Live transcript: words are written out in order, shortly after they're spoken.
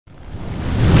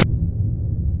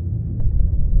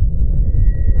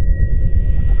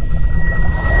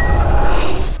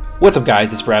What's up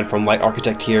guys, it's Brad from Light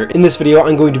Architect here. In this video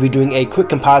I'm going to be doing a quick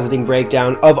compositing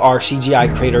breakdown of our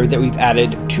CGI crater that we've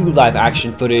added to live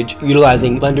action footage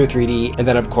utilizing Blender 3D and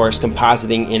then of course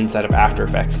compositing inside of After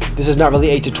Effects. This is not really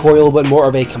a tutorial but more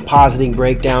of a compositing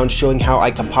breakdown showing how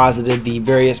I composited the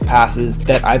various passes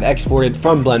that I've exported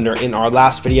from Blender in our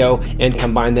last video and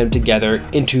combined them together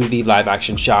into the live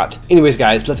action shot. Anyways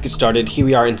guys, let's get started. Here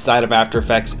we are inside of After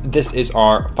Effects. This is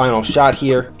our final shot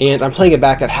here and I'm playing it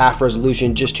back at half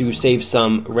resolution just to save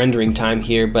some rendering time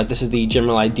here, but this is the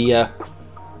general idea.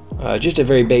 Just a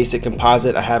very basic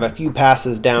composite. I have a few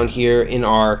passes down here in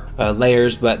our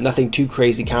layers, but nothing too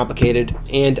crazy complicated.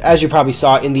 And as you probably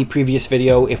saw in the previous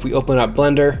video, if we open up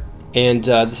Blender, and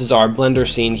this is our Blender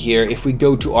scene here, if we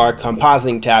go to our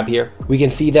compositing tab here, we can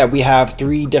see that we have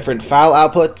three different file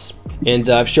outputs. And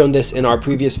I've shown this in our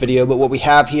previous video, but what we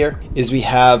have here is we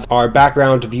have our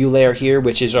background view layer here,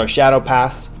 which is our shadow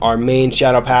pass. Our main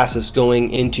shadow pass is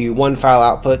going into one file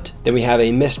output. Then we have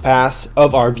a mist pass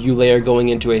of our view layer going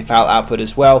into a file output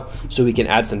as well, so we can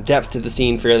add some depth to the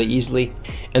scene fairly easily.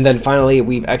 And then finally,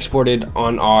 we've exported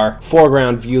on our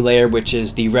foreground view layer, which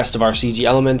is the rest of our CG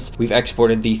elements. We've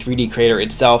exported the 3D crater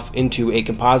itself into a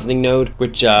compositing node,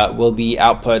 which will be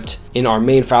output in our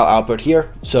main file output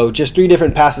here. So just three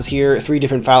different passes here. Three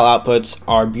different file outputs,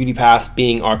 our beauty pass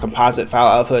being our composite file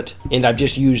output, and I've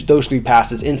just used those three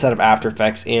passes inside of After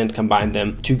Effects and combined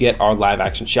them to get our live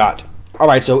action shot.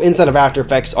 Alright, so inside of After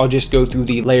Effects, I'll just go through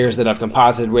the layers that I've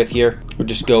composited with here. We'll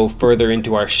just go further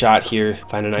into our shot here,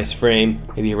 find a nice frame,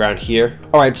 maybe around here.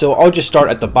 Alright, so I'll just start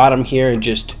at the bottom here and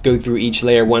just go through each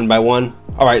layer one by one.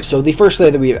 Alright, so the first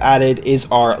layer that we've added is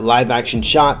our live action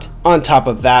shot. On top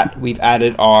of that, we've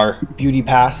added our beauty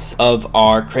pass of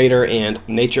our crater and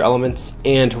nature elements.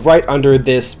 And right under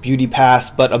this beauty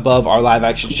pass, but above our live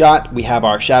action shot, we have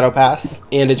our shadow pass.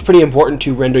 And it's pretty important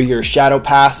to render your shadow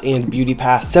pass and beauty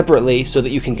pass separately so that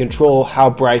you can control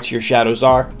how bright your shadows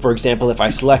are. For example, if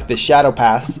I select the shadow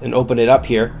pass and open it up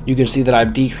here, you can see that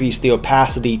I've decreased the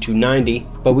opacity to 90.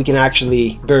 But we can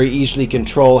actually very easily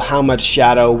control how much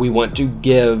shadow we want to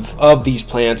give of these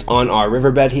plants on our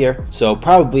riverbed here. So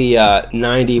probably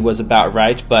 90 was about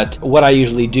right, but what I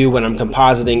usually do when I'm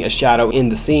compositing a shadow in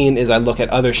the scene is I look at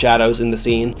other shadows in the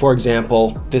scene. For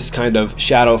example, this kind of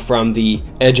shadow from the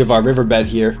edge of our riverbed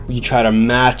here, you try to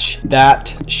match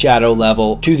that shadow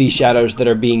level to the shadows that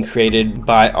are being created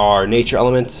by our nature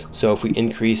elements. So if we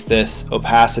increase this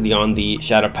opacity on the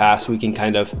shadow pass, we can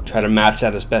kind of try to match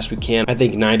that as best we can. I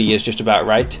think 90 is just about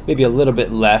right, maybe a little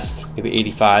bit less, maybe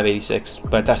 85, 86,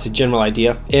 but that's the general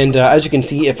idea. And as you can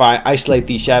see, if I isolate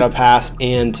the shadow pass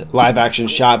and live action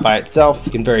shot by itself,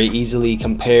 you can very easily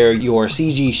compare your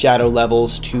CG shadow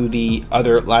levels to the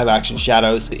other live action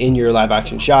shadows in your live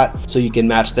action shot, so you can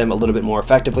match them a little bit more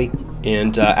effectively.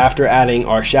 And after adding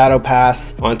our shadow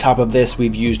pass, on top of this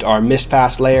we've used our mist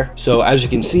pass layer. So as you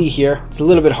can see here, it's a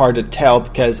little bit hard to tell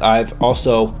because I've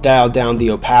also dialed down the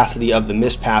opacity of the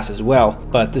mist pass as well,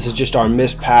 but this is just our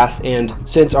mist pass, and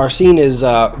since our scene is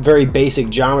very basic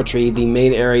geometry, the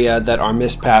main area that our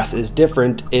mist pass is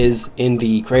different is in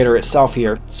the crater itself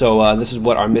here. So this is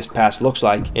what our mist pass looks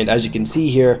like, and as you can see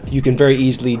here, you can very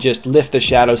easily just lift the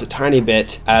shadows a tiny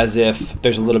bit as if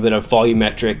there's a little bit of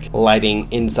volumetric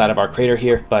lighting inside of our crater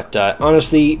here. But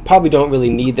honestly, probably don't really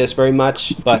need this very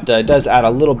much, but it does add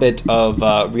a little bit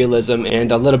of realism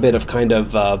and a little bit of kind of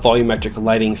volumetric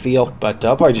lighting feel. But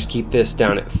I'll probably just keep this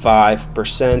down at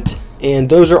 5%. And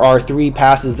those are our three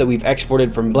passes that we've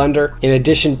exported from Blender. In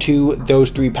addition to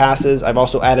those three passes, I've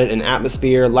also added an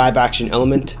atmosphere live action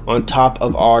element on top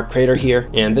of our crater here.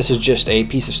 And this is just a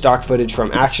piece of stock footage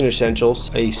from Action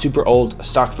Essentials, a super old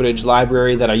stock footage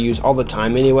library that I use all the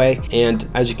time anyway. And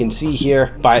as you can see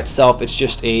here, by itself, it's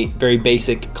just a very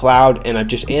basic cloud, and I've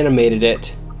just animated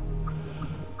it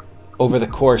over the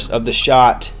course of the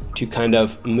shot to kind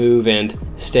of move and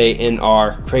stay in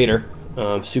our crater.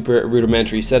 Super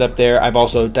rudimentary setup there. I've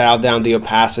also dialed down the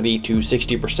opacity to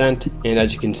 60%, and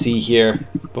as you can see here,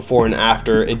 before and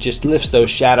after, it just lifts those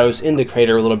shadows in the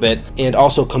crater a little bit, and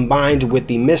also combined with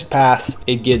the mist pass,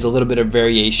 it gives a little bit of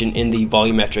variation in the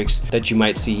volumetrics that you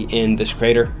might see in this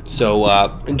crater.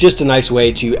 So just a nice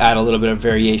way to add a little bit of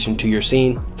variation to your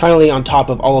scene. Finally, on top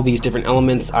of all of these different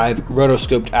elements, I've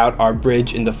rotoscoped out our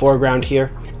bridge in the foreground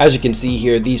here. As you can see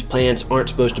here, these plants aren't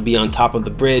supposed to be on top of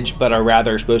the bridge, but are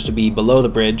rather supposed to be below the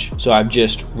bridge. So I've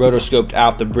just rotoscoped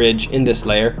out the bridge in this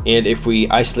layer, and if we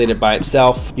isolate it by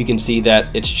itself, you can see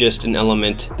that it's just an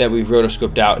element that we've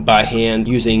rotoscoped out by hand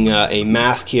using a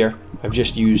mask here. I've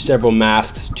just used several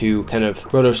masks to kind of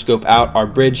rotoscope out our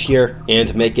bridge here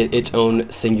and make it its own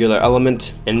singular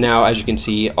element. And now, as you can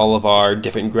see, all of our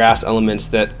different grass elements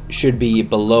that should be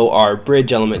below our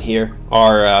bridge element here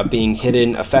are being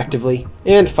hidden effectively.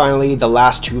 And finally, the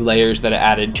last two layers that I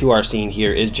added to our scene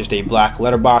here is just a black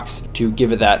letterbox to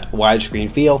give it that widescreen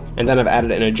feel. And then I've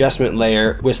added an adjustment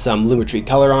layer with some Lumetri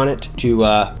color on it to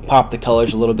pop the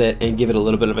colors a little bit and give it a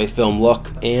little bit of a film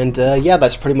look. And yeah,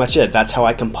 that's pretty much it. That's how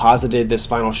I composited this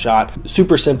final shot.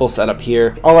 Super simple setup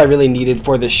here. All I really needed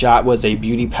for this shot was a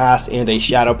beauty pass and a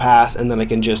shadow pass, and then I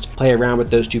can just play around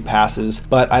with those two passes.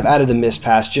 But I've added the mist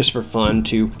pass just for fun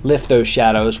to lift those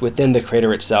shadows within the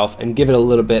crater itself and give it a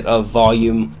little bit of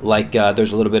volume, like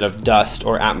there's a little bit of dust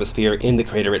or atmosphere in the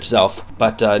crater itself,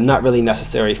 but not really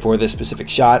necessary for this specific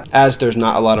shot, as there's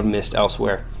not a lot of mist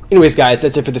elsewhere. Anyways guys,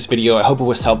 that's it for this video. I hope it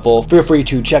was helpful. Feel free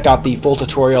to check out the full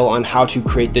tutorial on how to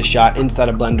create this shot inside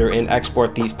of Blender and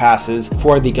export these passes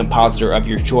for the compositor of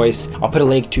your choice. I'll put a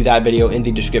link to that video in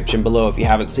the description below if you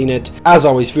haven't seen it. As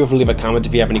always, feel free to leave a comment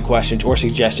if you have any questions or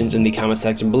suggestions in the comment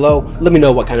section below. Let me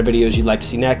know what kind of videos you'd like to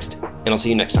see next, and I'll see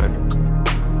you next time.